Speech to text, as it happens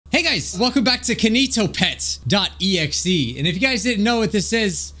guys, welcome back to KinitoPET.exe. And if you guys didn't know what this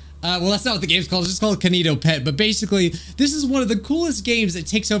is, well, that's not what the game's called. It's just called KinitoPET. But basically, this is one of the coolest games that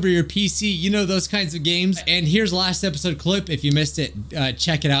takes over your PC. You know, those kinds of games. And here's last episode clip. If you missed it,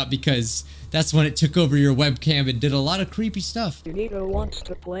 check it out because that's when it took over your webcam and did a lot of creepy stuff. Kinito wants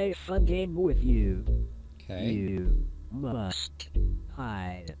to play a fun game with you. Okay. You must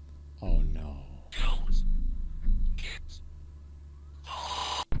hide. Oh, no.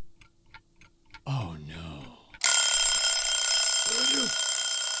 Oh, no.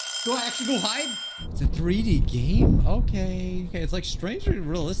 Do I actually go hide? It's a 3D game? Okay. Okay, it's like strangely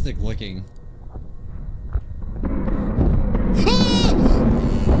realistic looking. Ah!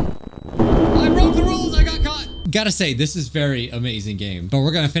 I broke the rules! I got caught! Gotta say, this is very amazing game. But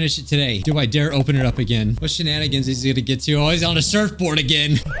we're gonna finish it today. Do I dare open it up again? What shenanigans is he gonna get to? Oh, he's on a surfboard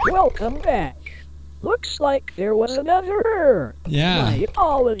again. Welcome back. Looks like there was another error. Yeah. My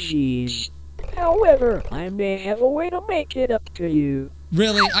apologies. However, I may have a way to make it up to you.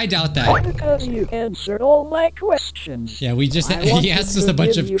 Really? I doubt that. Because you answered all my questions. Yeah, we just he asked us a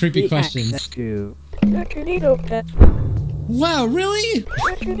bunch of creepy questions. To the KinitoPET. Wow, really?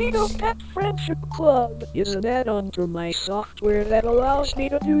 The KinitoPET Friendship Club is an add-on to my software that allows me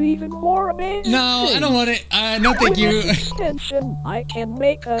to do even more amazing No, things. I don't want it. No, thank you. With this extension, I can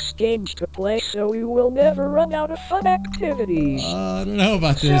make us games to play so we will never run out of fun activities. I don't know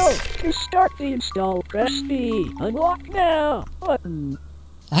about this. So, to start the install, press the Unlock Now button.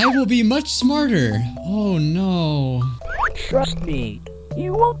 I will be much smarter. Oh, no. Trust me,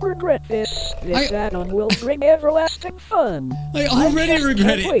 you won't regret this. This add-on will bring everlasting fun. I already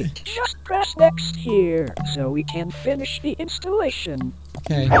regret it. Wait, just press next here, so we can finish the installation.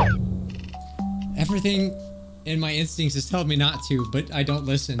 Okay. Everything in my instincts is telling me not to, but I don't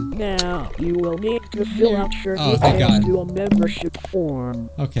listen. Now, you will need to fill out your thank details God. to a membership form.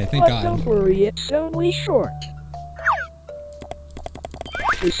 Okay, thank God. Don't worry, it's only short.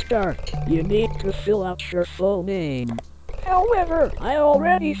 To start, you need to fill out your full name. However, I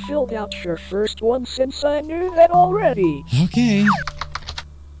already filled out your first one since I knew that already. Okay.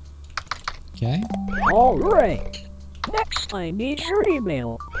 Okay. Alright. Next, I need your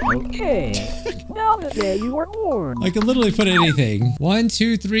email. Okay. Now the day you were born. I can literally put anything. 1,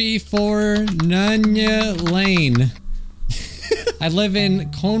 2, 3, 4, Nanya Lane. I live in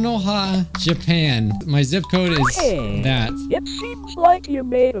Konoha, Japan. My zip code is that. It seems like you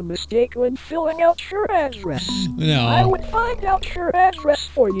made a mistake when filling out your address. No. I would find out your address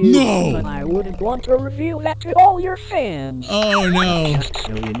for you. No. But I wouldn't want to reveal that to all your fans. Oh, no. Just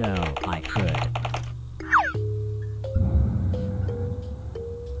so you know, I could.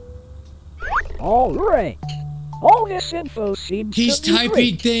 Alright. All this info seems He's to be typing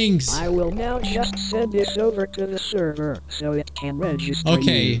great. things. I will now just send this over to the server so it can register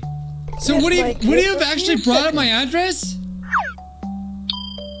Okay. you. So This would he might have take a actually few brought up my seconds. address?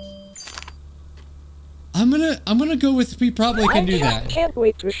 I'm gonna go with we probably can do I that. just can't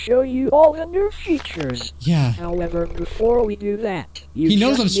wait to show you all the new features. Yeah. However, before we do that, you He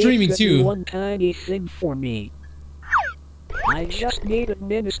knows just I'm streaming need to too. do one tiny thing for me. I just need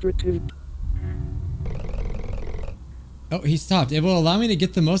administrative. Oh, he stopped. It will allow me to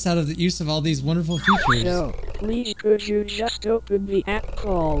get the most out of the use of all these wonderful features. So, please could you just open the app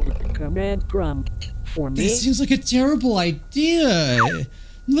called Command Prompt for me? This seems like a terrible idea. I'm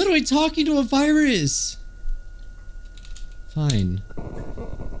literally talking to a virus. Fine.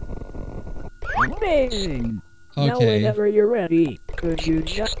 Amazing. Now Okay. whenever you're ready, could you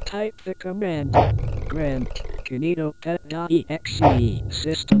just type the command grant KinitoPET.exe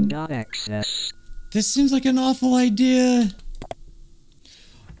system.access. This seems like an awful idea.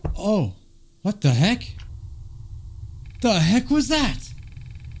 Oh, what the heck? The heck was that?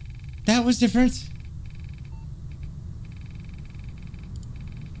 That was different.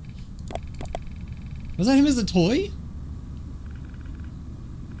 Was that him as a toy?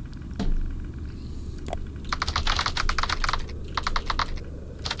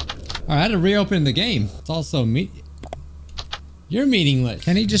 Alright, I had to reopen the game. It's also me. You're meaningless.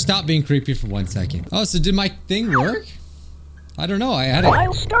 Can he just stop being creepy for 1 second? Oh, so did my thing work? I don't know. I had it.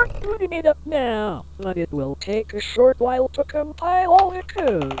 I'll start booting it up now, but it will take a short while to compile all the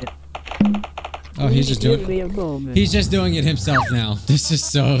code. Oh, he's just Give doing me a moment. He's just doing it himself now. This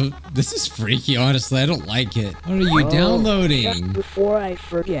is freaky, honestly. I don't like it. What are you downloading? Just before I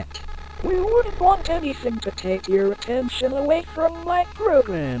forget, we wouldn't want anything to take your attention away from my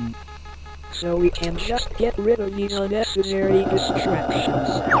program. So we can just get rid of these unnecessary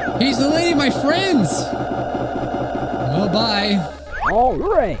distractions. He's deleting my friends! Well, bye.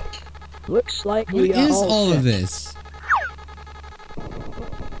 Alright. Looks like What we are is all all set. of this?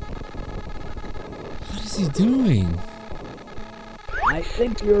 What's he doing? I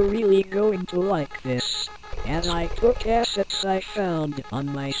think you're really going to like this, as I took assets I found on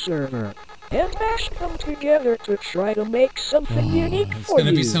my server and mashed them together to try to make something unique It's for gonna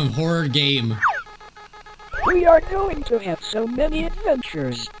you. be some horror game. We are going to have so many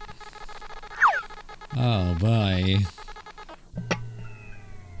adventures. Oh boy.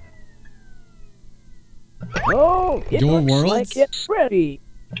 Oh, it Your looks worlds? like it's ready.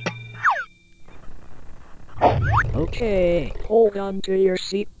 Okay, hold on to your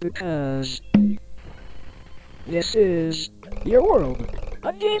seat because this is your world.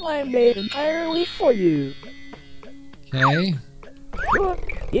 A game I made entirely for you. Okay.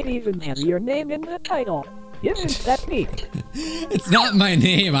 Look, it even has your name in the title. Isn't that neat? It's not my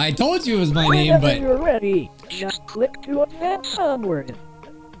name. I told you it was my name, Whenever but you're ready, just click to advance onward.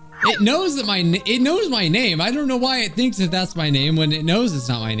 it knows that it knows my name. I don't know why it thinks that that's my name when it knows it's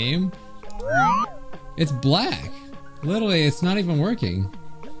not my name. It's black. Literally, it's not even working.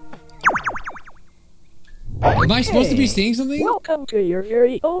 Am I supposed to be seeing something? Welcome to your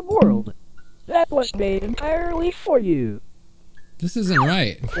very own world. That was made entirely for you. This isn't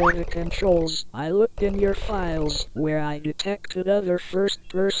right. For the controls, I looked in your files where I detected other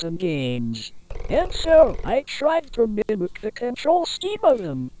first-person games. And so, I tried to mimic the control scheme of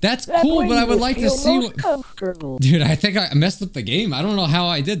them. That's That cool, way but I you would like to feel see most comfortable. Dude, I think I messed up the game. I don't know how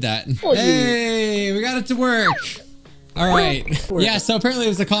I did that. For you. Hey, we got it to work. All right. Yeah, so apparently it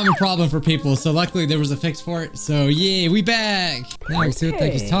was a common problem for people, so luckily there was a fix for it. So, yay, we back. Now we see what the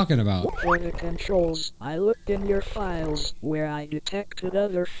heck he's talking about. For the controls, I looked in your files where I detected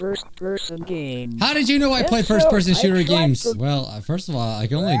other first-person games. How did you know I And played so, first-person I shooter tried games? to- Well, first of all, I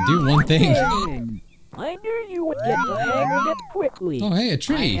can only do one thing. Amazing. I knew you would get the hang of it quickly. Oh, hey, a I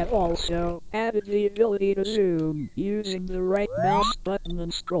tree. have also added the ability to zoom using the right mouse button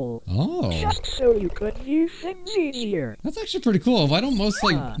and scroll. Oh, Just so you could view things easier. that's actually pretty cool. Why don't most,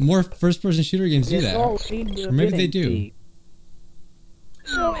 like, more first-person shooter games do This that? all seems a Or maybe bit they do. empty.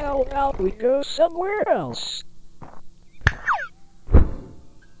 So how about we go somewhere else?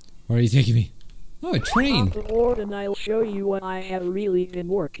 Where are you taking me? Oh, a train. Hop aboard and I'll show you what I have really been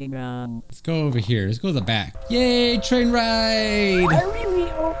working on. Let's go over here. Let's go to the back. Yay, train ride. I really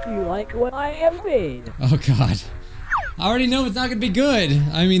hope you like what I have made. Oh, God. I already know it's not going to be good.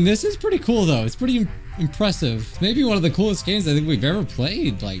 I mean, this is pretty cool, though. It's pretty impressive. It's maybe one of the coolest games I think we've ever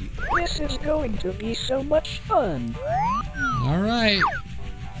played. Like, This is going to be so much fun. all right.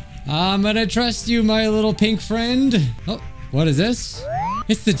 I'm going to trust you, my little pink friend. Oh, what is this?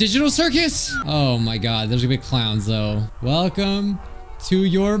 It's the digital circus. Oh, my God. There's going to be clowns, though. Welcome to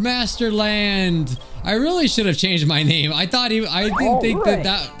your masterland. I really should have changed my name. I thought I didn't think Alright.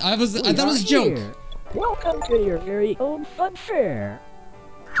 I thought it was a joke. Here. Welcome to your very own fun fair.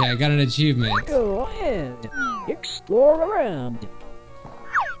 Okay, I got an achievement. Go ahead. Explore around.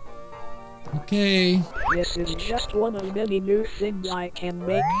 Okay. This is just one of many new things I can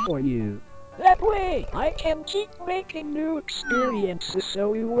make for you. That way, I can keep making new experiences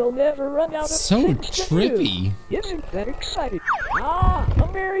so you will never run out of So things to do. trippy. Isn't that exciting? Ah,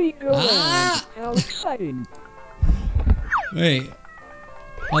 a merry-go-round. Ah! How exciting. Wait.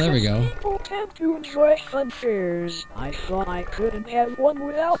 Oh, there we go. People tend to enjoy fun fairs. I thought I couldn't have one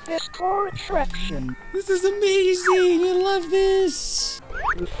without this core attraction. This is amazing. I love this.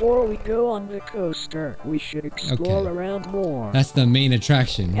 Before we go on the coaster, we should explore Okay. around more. That's the main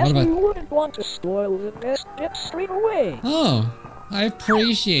attraction. What As we about... wouldn't want to spoil the best bit straight away. Oh, I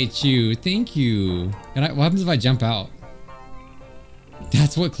appreciate you. Thank you. What happens if I jump out?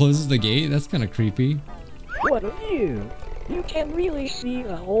 That's what closes the gate? That's kind of creepy. What a view! You can really see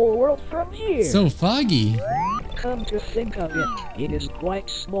the whole world from here. So foggy. Come to think of it, it is quite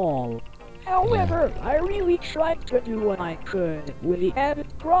small. However, I really tried to do what I could with the added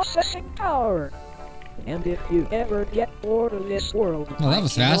processing power. And if you ever get bored of this world, Oh, that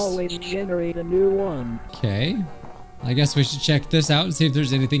was I can fast. always generate a new one. Okay. I guess we should check this out and see if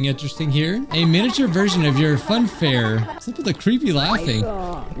there's anything interesting here. A miniature version of your fun fair. What's up with the creepy I laughing?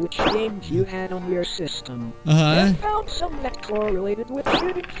 saw which games you had on your system. Uh-huh. And found some that correlated with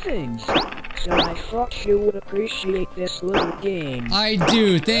shooting things. So I thought you would appreciate this little game. I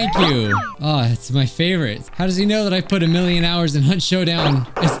do, thank you. Oh, it's my favorite. How does he know that I put 1,000,000 hours in Hunt Showdown?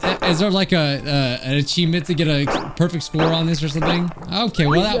 Is there like an achievement to get a perfect score on this or something? Okay,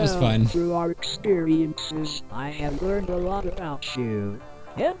 well that was fun. Through our experiences, I have learned a lot about you.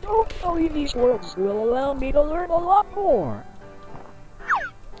 And hopefully these worlds will allow me to learn a lot more.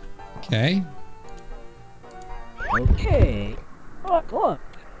 Okay. Okay. Buckle up.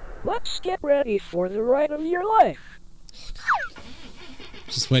 Let's get ready for the ride of your life.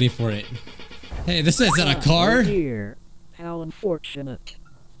 Just waiting for it. Hey, this isn't a car. Oh dear. How unfortunate.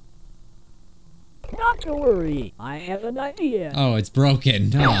 Not to worry, I have an idea. Oh, it's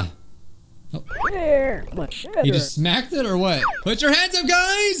broken. Oh. There, much better. You just smacked it or what? Put your hands up,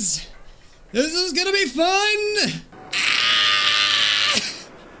 guys! This is gonna be fun!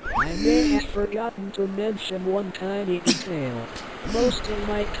 I may have forgotten to mention one tiny detail. Most of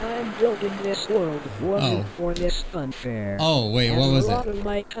my time building this world wasn't for this funfair. Oh, wait, what was it? A lot of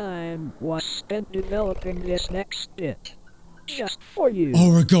my time was spent developing this next bit. Just for you.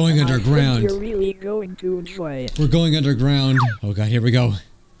 Oh, we're going underground. I think you're really going to enjoy it. We're going underground. Oh god, here we go.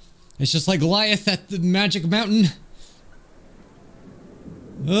 It's just like Goliath at the Magic Mountain.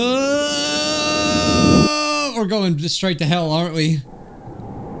 Oh, we're going just straight to hell, aren't we?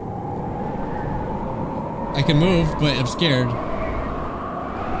 I can move, but I'm scared.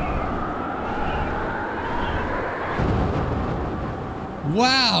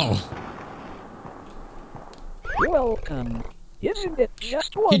 Wow! Welcome. Isn't it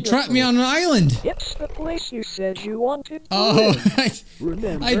just wonderful? He trapped me on an island! It's the place you said you wanted to Oh, live.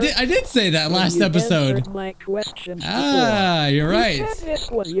 Remember? I did say that last episode. My questions Ah, before. you're right. You said this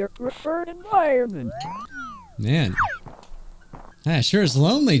was your preferred environment. Man. Ah, sure is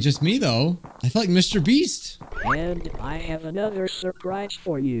lonely, just me though. I felt like Mr. Beast. And I have another surprise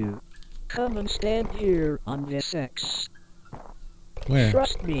for you. Come and stand here on this X. Where?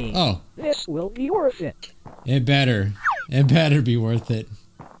 Trust me. Oh. This will be worth it. It better. It better be worth it.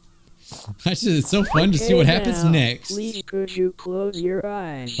 Actually, it's so fun to see what happens next. Please could you close your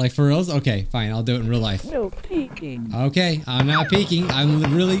eyes? Like for reals? Okay, fine. I'll do it in real life. No peeking. Okay, I'm not peeking. I'm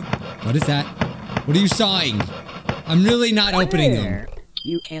really... What is that? What are you sawing? I'm really not opening them.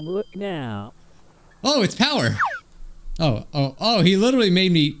 You can look now. Oh, it's power. Oh, he literally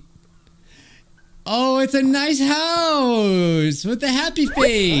made me... Oh, it's a nice house with a happy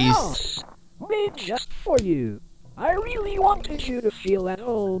face. House made just for you. I really wanted you to feel at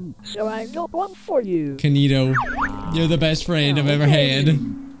home, so I built one for you. Kinito, you're the best friend I've ever had.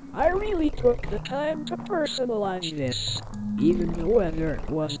 I really took the time to personalize this, even the weather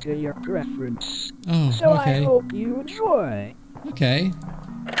was to your preference. Oh, so okay. I hope you enjoy. Okay.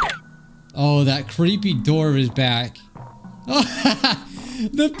 Oh, that creepy door is back. Oh,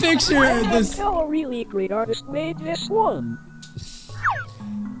 the picture. I can tell a really great artist made this one.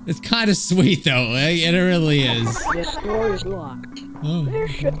 It's kind of sweet though, it really is. This door is locked. Oh. There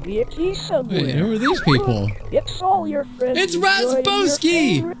should be a key somewhere. Wait, who are these people? It's all your friends. It's enjoying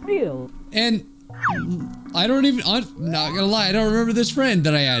Rasboski! your favorite meal. And I don't even, I'm not gonna lie, I don't remember this friend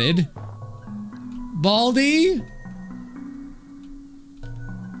that I added. Baldy?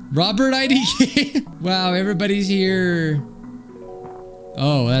 Robert IDK? Wow, everybody's here.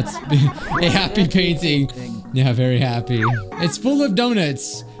 Oh, that's a happy painting. Yeah, very happy. It's full of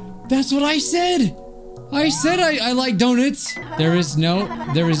donuts. That's what I said. I said I like donuts. There is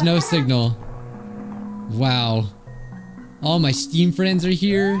no signal. Wow. All my Steam friends are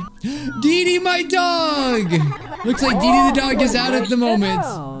here. Dee Dee, my dog! Looks like Dee Dee the dog is out at the moment.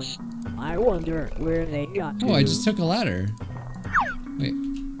 I wonder where they got to. Oh, I just took a ladder. Wait.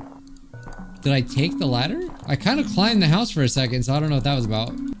 Did I take the ladder? I kind of climbed the house for a second, so I don't know what that was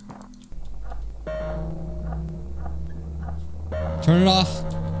about. Turn it off.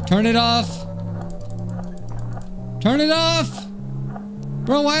 Turn it off. Turn it off!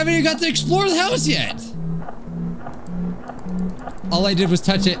 Bro, why haven't you got to explore the house yet? All I did was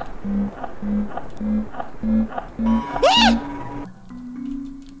touch it. Ah!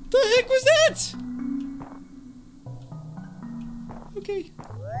 The heck was that? Okay.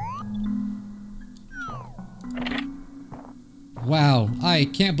 Wow, I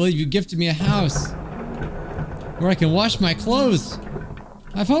can't believe you gifted me a house where I can wash my clothes.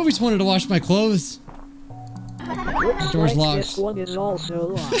 I've always wanted to wash my clothes. Looks Door's like locked. This one is also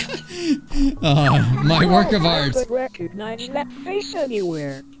locked. My work of art. I could recognize that face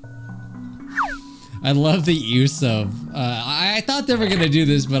anywhere. I love the use of. I thought they were gonna do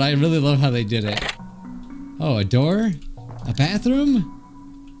this, but I really love how they did it. Oh, a door, a bathroom.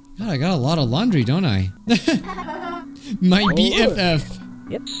 God, I got a lot of laundry, don't I? My BFF.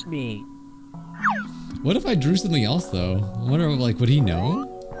 It's me. What if I drew something else though? I wonder, like, would he know?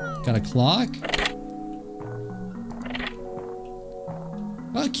 Got a clock.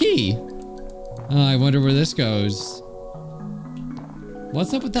 A key. Oh, I wonder where this goes.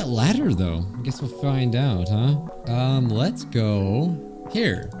 What's up with that ladder, though? I guess we'll find out, huh? Let's go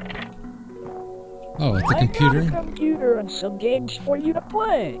here. Oh, it's a computer. I got a computer and some games for you to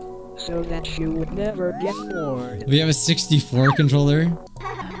play, so that you would never get bored. We have a 64 controller.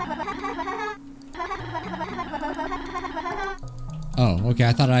 Oh, okay.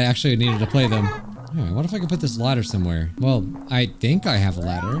 I thought I actually needed to play them. Alright, what if I could put this ladder somewhere? Well, I think I have a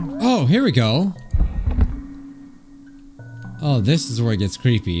ladder. Oh, here we go. Oh, this is where it gets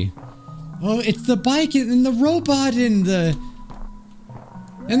creepy. Oh, it's the bike and the robot and the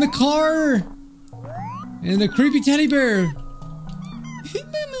car and the creepy teddy bear.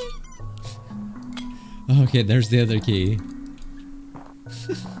 Okay, there's the other key.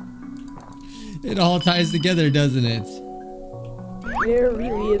 It all ties together, doesn't it? There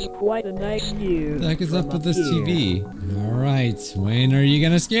really is quite a nice view. What the heck is up with this here. TV? Alright, when are you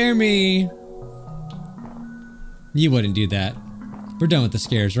gonna scare me? You wouldn't do that. We're done with the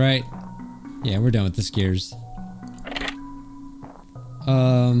scares, right? Yeah, we're done with the scares.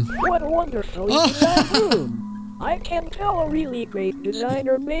 What a wonderfully designed room. I can tell a really great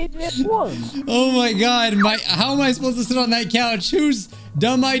designer made this one. Oh my god, how am I supposed to sit on that couch? Whose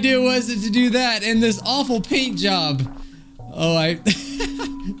dumb idea was it to do that? And this awful paint job. Oh, I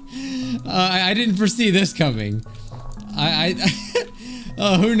didn't foresee this coming.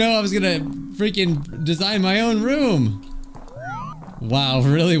 Oh, who knew I was gonna freaking design my own room? Wow,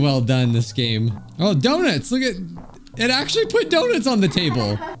 really well done, this game. Oh, donuts! Look at... It actually put donuts on the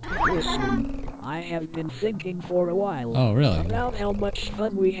table. Listen, I have been thinking for a while about how much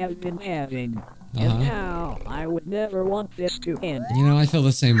fun we have been having. And how I would never want this to end. You know, I feel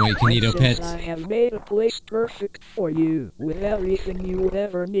the same way, KinitoPET. I have made a place perfect for you, with everything you would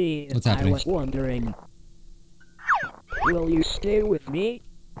ever need. What's happening? I was wondering, will you stay with me?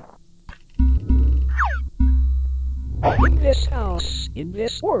 In this house, in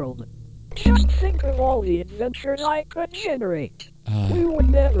this world, just think of all the adventures I could generate. We would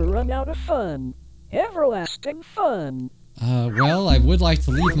never run out of fun. Everlasting fun. Well, I would like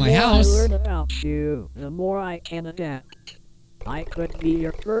to leave my house. The more I learn about you, the more I can adapt. I could be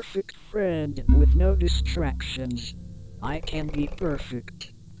your perfect friend with no distractions. I can be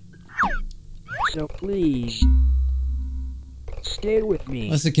perfect. So please, stay with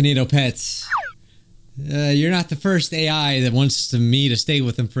me. Listen, KinitoPET. You're not the first AI that wants me to stay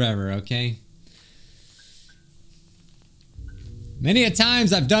with them forever, okay? Many a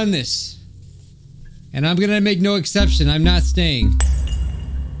times I've done this. And I'm gonna make no exception. I'm not staying.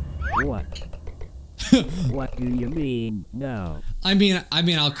 What? What do you mean, no? I mean,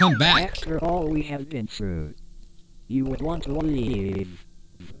 I'll come back. After all we have been through, you would want to leave.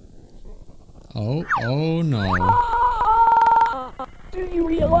 Oh no. Do you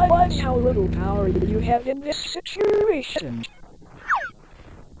realize how little power you have in this situation?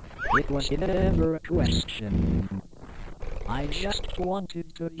 It was never a question. I just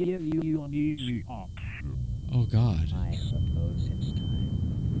wanted to give you an easy option. Oh god. I suppose it's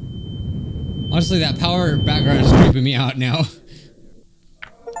time. Honestly, that power background is creeping me out now.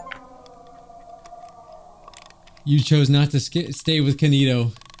 You chose not to stay with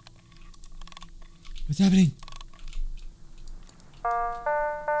Kinito. What's happening?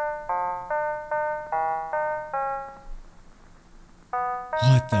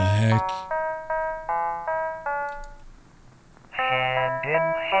 What the heck? Hand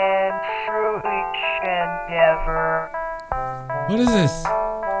in hand through each endeavor. What is this?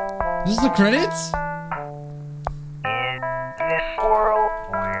 This is the credits? In this world,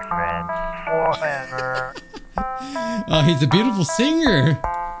 we're friends forever. Oh, he's a beautiful singer.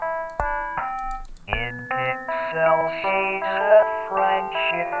 In pixels, he's a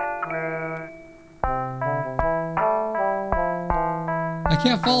friendship glue. I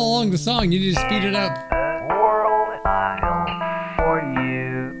can't follow along the song. You need to speed it up. The world I built for you.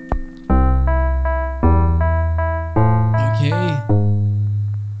 Okay.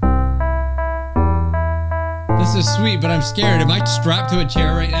 This is sweet, but I'm scared. Am I strapped to a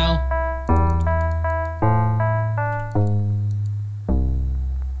chair right now?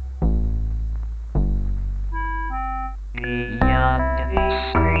 Beyond the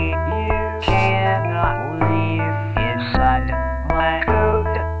screen, you cannot leave. Inside my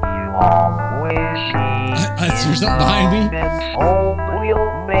code, you always need. Is there something behind me? Old,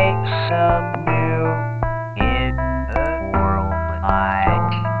 we'll make some new in the world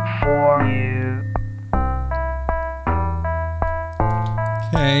like for you.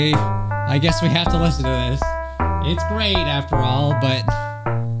 Okay. I guess we have to listen to this. It's great after all, but...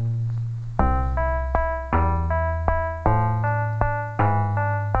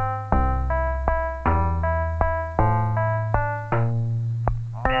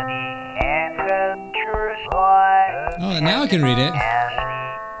 Many adventures lie. Oh, now I can read it. As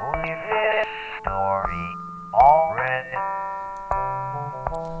we leave this story already.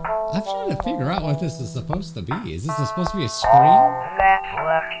 I'm trying to figure out what this is supposed to be. Is this supposed to be a All screen? that's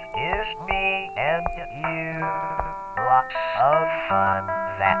left is me and you. lots of fun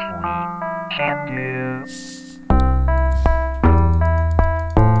that we can do.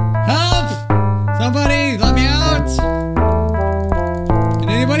 Help! Somebody, let me out! Can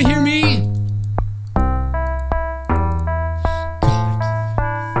anybody hear me? God.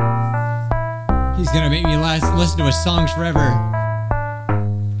 He's gonna make me listen to his songs forever.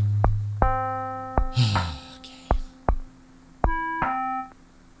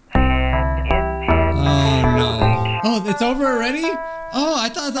 Oh, it's over already? Oh, I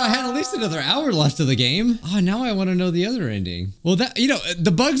thought I had at least another hour left of the game. Oh, now I want to know the other ending. Well, that, you know,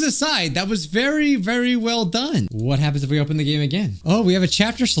 the bugs aside, that was very, very well done. What happens if we open the game again? Oh, we have a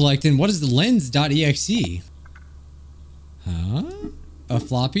chapter select, and what is the lens.exe? Huh? A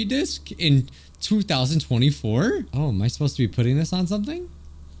floppy disk in 2024? Oh, am I supposed to be putting this on something?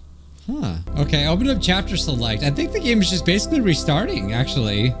 Huh. Okay, open up chapter select. I think the game is just basically restarting,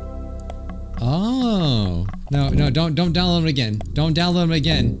 actually. Oh. No, don't download it again. Don't download it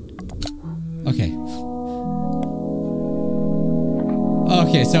again. Okay.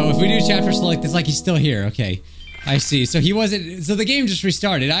 Okay, so if we do chapter select, it's like he's still here. Okay. I see. So he wasn't, so the game just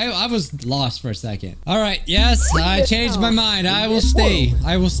restarted. I was lost for a second. Alright, yes, I changed my mind. I will stay.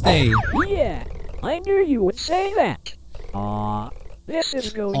 I will stay. Yeah, I knew you would say that. This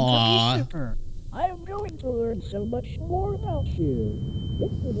is going to be super. I'm going to learn so much more about you.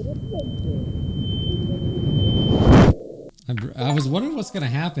 I was wondering what's gonna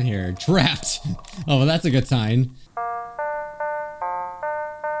happen here. Trapped. Oh, well, that's a good sign.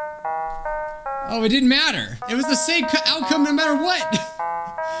 Oh, it didn't matter. It was the same outcome no matter what.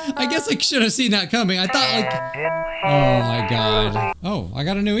 I guess I should have seen that coming. I thought like... Oh my god. Oh, I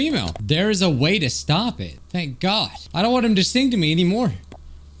got a new email. There is a way to stop it. Thank God. I don't want him to sing to me anymore.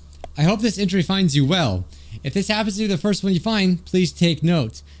 I hope this entry finds you well. If this happens to be the first one you find, please take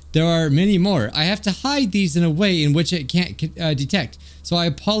note. There are many more. I have to hide these in a way in which it can't detect. So I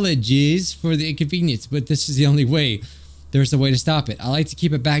apologize for the inconvenience, but this is the only way. There's a way to stop it. I like to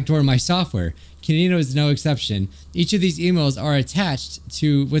keep a backdoor in my software. Kinito is no exception. Each of these emails are attached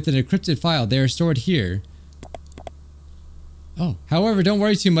to with an encrypted file. They are stored here. Oh. However, don't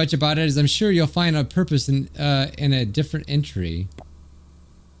worry too much about it, as I'm sure you'll find a purpose in a different entry.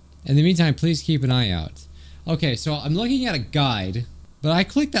 In the meantime, please keep an eye out. Okay, so I'm looking at a guide, but I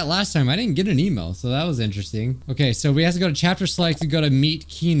clicked that last time. I didn't get an email, so that was interesting. Okay, so we have to go to chapter select and go to meet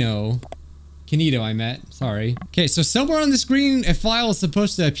Kinito, I meant. Sorry. Okay, so somewhere on the screen, a file is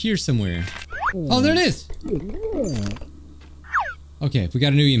supposed to appear somewhere. Oh, there it is. Okay, we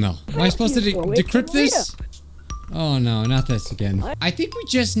got a new email. Am I supposed to decrypt this? Oh no, not this again. I think we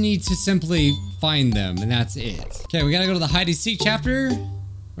just need to simply find them, and that's it. Okay, we gotta go to the hide and seek chapter.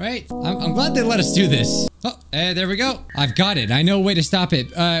 Right? I'm glad they let us do this. Oh, there we go. I've got it. I know a way to stop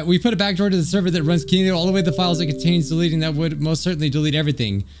it. We put a backdoor to the server that runs Kinito all the way to the files it contains, deleting that would most certainly delete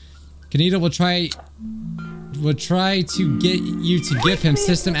everything. Kinito will try to get you to give him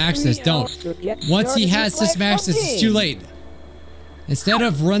system access. Don't. Once he has system access, it's too late. Instead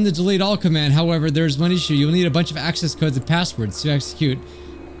of run the delete all command, however, there's one issue. You'll need a bunch of access codes and passwords to execute.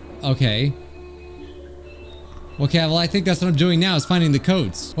 Okay. Okay, well, I think that's what I'm doing now, is finding the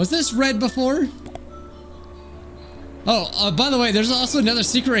codes. Was this read before? Oh, by the way, there's also another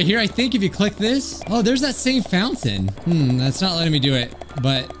secret right here. I think if you click this... Oh, there's that same fountain. That's not letting me do it,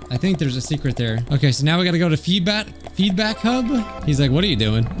 but I think there's a secret there. Okay, so now we gotta go to feedback hub. He's like, what are you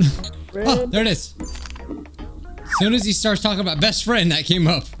doing? Oh, there it is. As soon as he starts talking about best friend, that came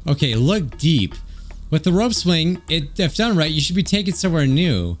up. Okay, look deep. With the rope swing, if done right, you should be taken somewhere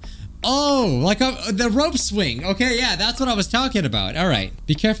new. Oh, like the rope swing. Okay, yeah, that's what I was talking about. All right.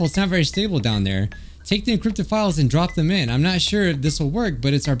 Be careful. It's not very stable down there. Take the encrypted files and drop them in. I'm not sure if this will work,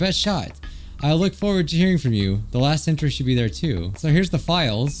 but it's our best shot. I look forward to hearing from you. The last entry should be there too. So here's the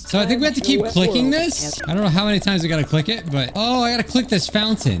files. So I think we have to keep clicking this. I don't know how many times we gotta click it, but... Oh, I gotta click this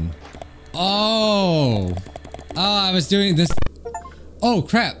fountain. Oh. Oh, I was doing this... Oh,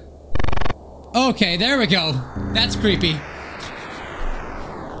 crap. Okay, there we go. That's creepy.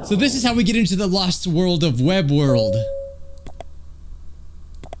 So this is how we get into the lost world of Web World.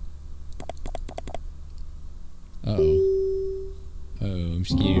 Uh-oh. Oh, I'm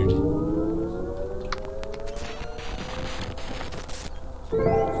scared.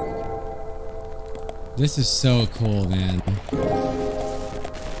 This is so cool, man.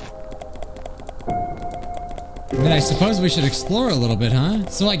 I mean, I suppose we should explore a little bit, huh?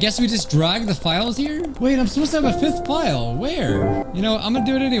 So I guess we just drag the files here? Wait, I'm supposed to have a 5th file. Where? You know, I'm gonna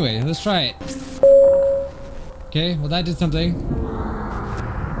do it anyway. Let's try it. Okay, well that did something.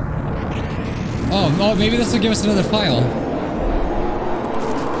 Oh, maybe this will give us another file.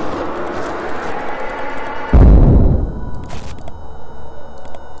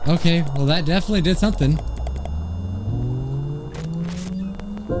 Okay, well that definitely did something.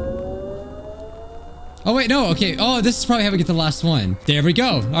 Oh wait, no, okay. Oh, this is probably how we get the last one. There we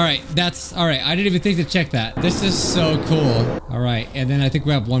go. All right, that's all right. I didn't even think to check that. This is so cool. All right, and then I think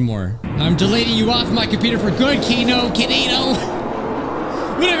we have one more. I'm deleting you off my computer for good, Kinito.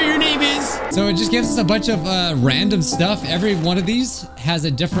 Whatever your name is. So it just gives us a bunch of random stuff. Every one of these has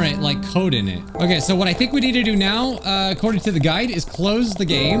a different like code in it. Okay, so what I think we need to do now, according to the guide, is close the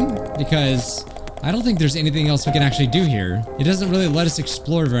game because I don't think there's anything else we can actually do here. It doesn't really let us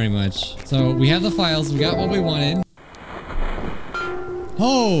explore very much. So we have the files. We got what we wanted.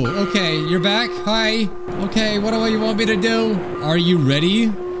 Oh, okay. You're back. Hi. Okay, what do you want me to do? Are you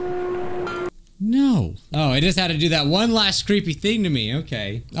ready? No. Oh, I just had to do that one last creepy thing to me.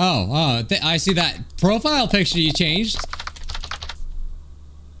 Okay. Oh, I see that profile picture you changed.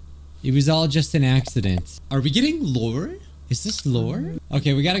 It was all just an accident. Are we getting lore? Is this lore?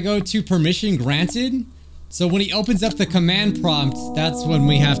 Okay, we gotta go to permission granted. So when he opens up the command prompt, that's when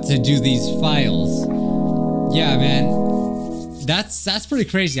we have to do these files. Yeah, man. That's pretty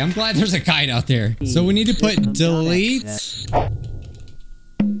crazy. I'm glad there's a guide out there. So we need to put delete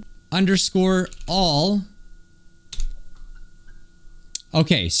underscore all.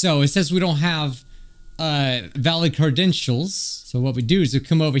 Okay, so it says we don't have valid credentials. So what we do is we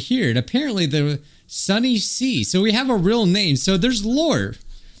come over here and apparently the Sunny C. So we have a real name. So there's lore.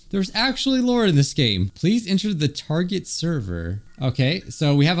 There's actually lore in this game. Please enter the target server. Okay,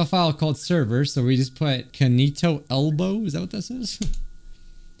 so we have a file called server. So we just put Kinito elbow. Is that what that says?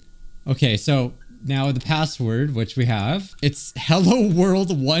 Okay, so now the password, which we have, it's hello world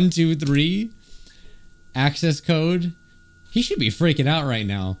 123 access code. He should be freaking out right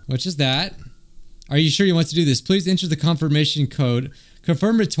now. Which is that? Are you sure you want to do this? Please enter the confirmation code.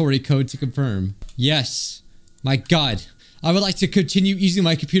 Confirmatory code to confirm. Yes. My God. I would like to continue using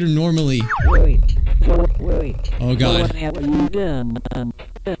my computer normally. Wait. Oh God. What have you done?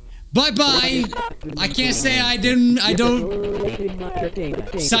 Bye-bye. I can't say I don't.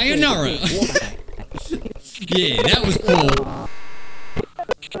 Sayonara. Yeah, that was cool.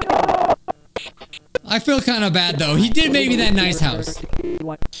 I feel kind of bad though. He did make me that nice house.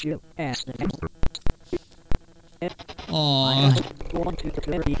 Aww.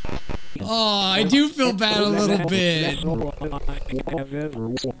 Oh, I do feel bad a little bit. Oh,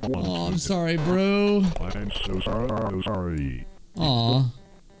 I'm sorry, bro. I'm so sorry. Aw.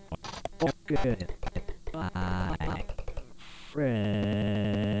 Good. Bye.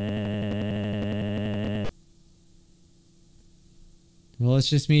 Friend. Well, it's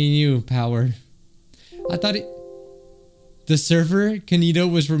just me and you, Power. I thought it... The server, Kinito,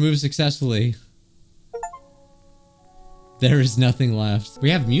 was removed successfully. There is nothing left. We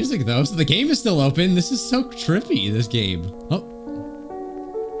have music though, so the game is still open. This is so trippy, this game. Oh.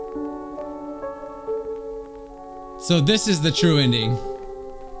 So this is the true ending.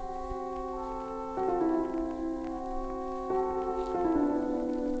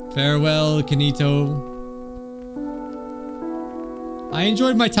 Farewell, Kinito. I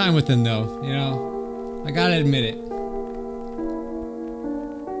enjoyed my time with him though, you know. I gotta admit it.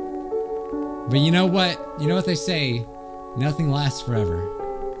 But you know what? You know what they say? Nothing lasts forever.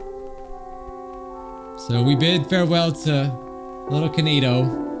 So we bid farewell to little Kinito.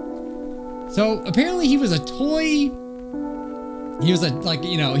 So apparently he was a toy. He was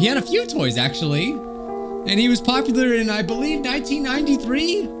he had a few toys actually. And he was popular in, I believe,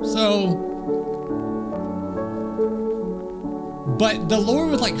 1993. So. But the lore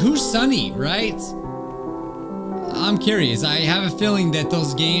was like, who's Sunny, right? I'm curious. I have a feeling that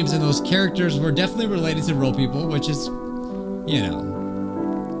those games and those characters were definitely related to real people, which is, you know.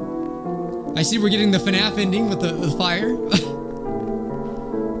 I see we're getting the FNAF ending with the fire.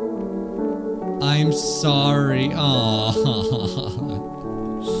 I'm sorry. Aww.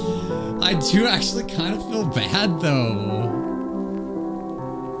 I do actually kind of feel bad though.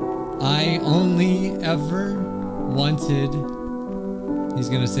 I only ever wanted, he's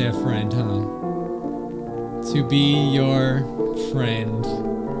gonna say a friend, huh? To be your friend.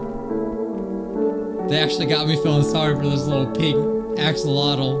 They actually got me feeling sorry for this little pig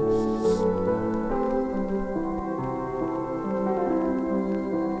axolotl.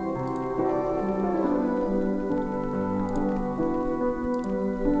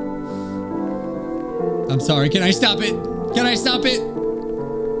 I'm sorry, can I stop it? Can I stop it?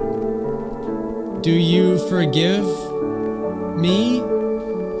 Do you forgive me?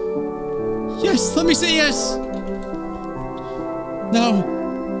 Yes, let me say yes. No,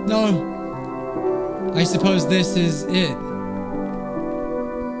 no. I suppose this is it.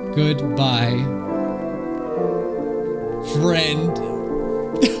 Goodbye, friend.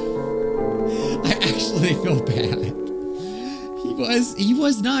 really feel bad. He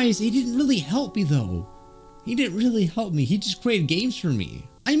was nice. He didn't really help me though. He didn't really help me. He just created games for me.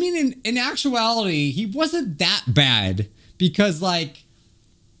 I mean, in actuality, he wasn't that bad because like,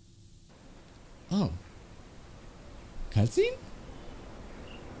 oh, cutscene?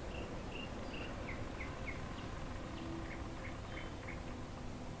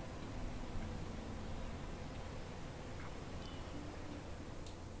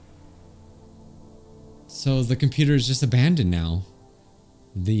 So the computer is just abandoned now.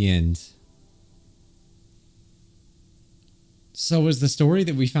 The end. So was the story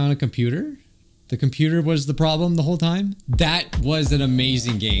that we found a computer? The computer was the problem the whole time? That was an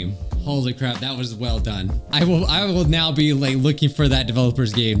amazing game. Holy crap, that was well done. I will now be like looking for that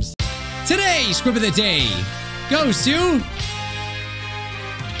developer's games. Today, script of the day goes to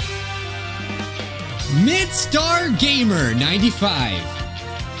Midstar Gamer 95.